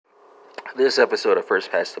This episode of First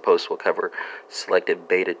Past the Post will cover selective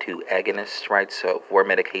beta 2 agonists, right? So for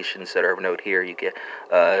medications that are of note here, you could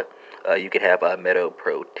have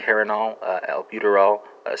metoprolol, albuterol,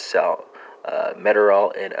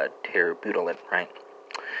 salmeterol, and terbutaline, right?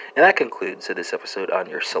 And that concludes this episode on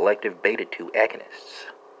your selective beta 2 agonists.